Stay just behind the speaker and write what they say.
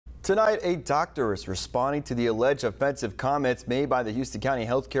Tonight, a doctor is responding to the alleged offensive comments made by the Houston County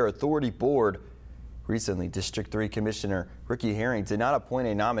Healthcare Authority Board. Recently, District 3 Commissioner Ricky Herring did not appoint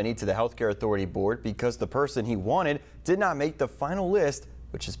a nominee to the Healthcare Authority Board because the person he wanted did not make the final list,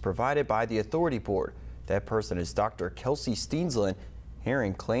 which is provided by the Authority Board. That person is Dr. Kelsey Steensland.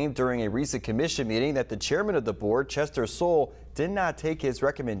 Herring claimed during a recent commission meeting that the chairman of the board, Chester Soule, did not take his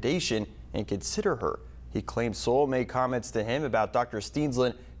recommendation and consider her. He claimed Soule made comments to him about Dr.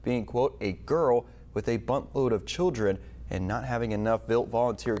 Steensland being, quote, a girl with a buttload of children and not having enough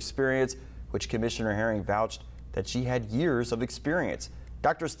volunteer experience, which Commissioner Herring vouched that she had years of experience.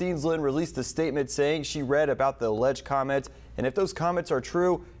 Dr. Steensland released a statement saying she read about the alleged comments, and if those comments are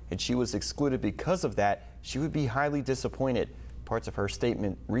true and she was excluded because of that, she would be highly disappointed. Parts of her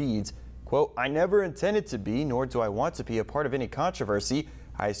statement reads, quote, I never intended to be, nor do I want to be a part of any controversy.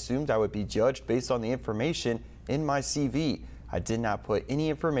 I assumed I would be judged based on the information in my CV. I did not put any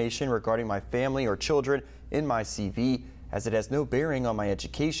information regarding my family or children in my CV, as it has no bearing on my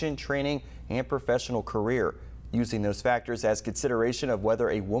education, training, and professional career. Using those factors as consideration of whether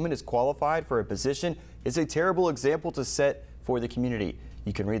a woman is qualified for a position is a terrible example to set for the community.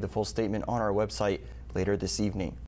 You can read the full statement on our website later this evening.